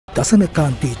දසන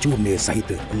කාන්ති චූර්ණය සහිත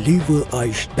ලීවර්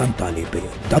ආයුෂ් දන්තාලේපය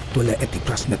දත්වල ඇති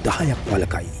ප්‍රශ්න 10ක්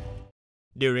වළකයි.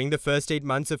 During the first 8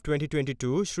 months of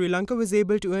 2022, Sri Lanka was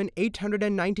able to earn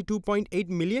 $892.8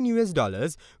 million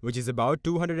US, which is about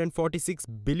 246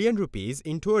 billion rupees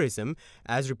in tourism,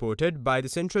 as reported by the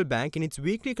central bank in its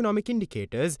weekly economic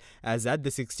indicators as at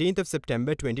the 16th of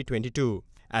September 2022.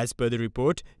 As per the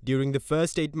report, during the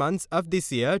first 8 months of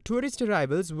this year, tourist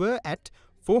arrivals were at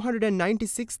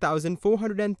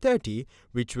 496,430,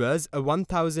 which was a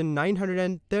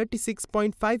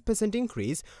 1,936.5%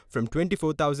 increase from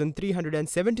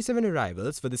 24,377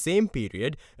 arrivals for the same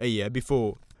period a year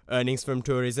before. Earnings from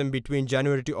tourism between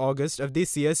January to August of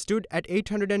this year stood at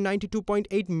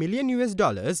 $892.8 million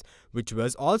US, which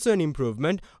was also an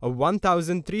improvement of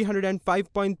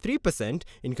 1,305.3%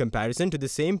 in comparison to the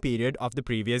same period of the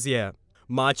previous year.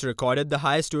 March recorded the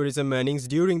highest tourism earnings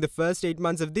during the first 8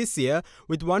 months of this year,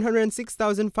 with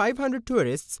 106,500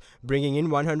 tourists bringing in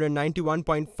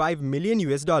 $191.5 million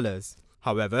US.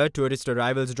 However, tourist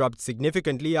arrivals dropped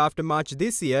significantly after March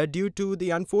this year due to the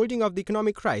unfolding of the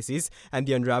economic crisis and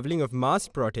the unraveling of mass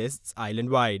protests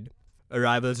island-wide.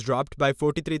 Arrivals dropped by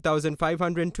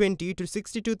 43,520 to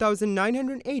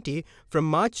 62,980 from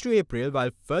March to April,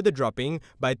 while further dropping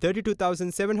by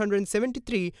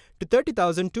 32,773 to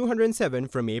 30,207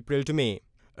 from April to May.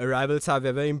 Arrivals,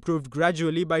 however, improved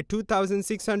gradually by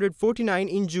 2,649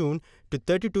 in June to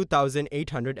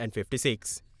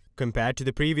 32,856. Compared to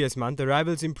the previous month,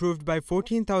 arrivals improved by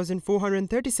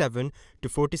 14,437 to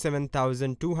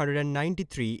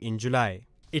 47,293 in July.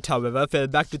 It, however, fell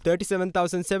back to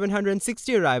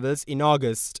 37,760 arrivals in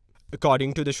August.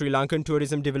 According to the Sri Lankan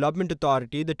Tourism Development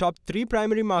Authority, the top 3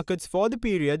 primary markets for the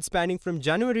period spanning from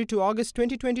January to August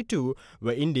 2022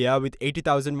 were India with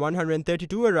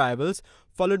 80,132 arrivals,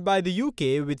 followed by the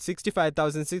UK with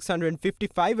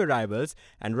 65,655 arrivals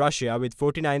and Russia with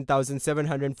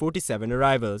 49,747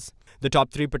 arrivals. The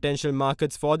top 3 potential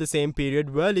markets for the same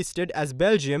period were listed as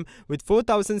Belgium with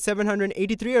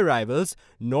 4,783 arrivals,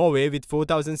 Norway with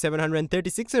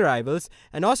 4,736 arrivals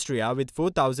and Austria with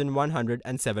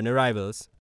 4,107 arrivals.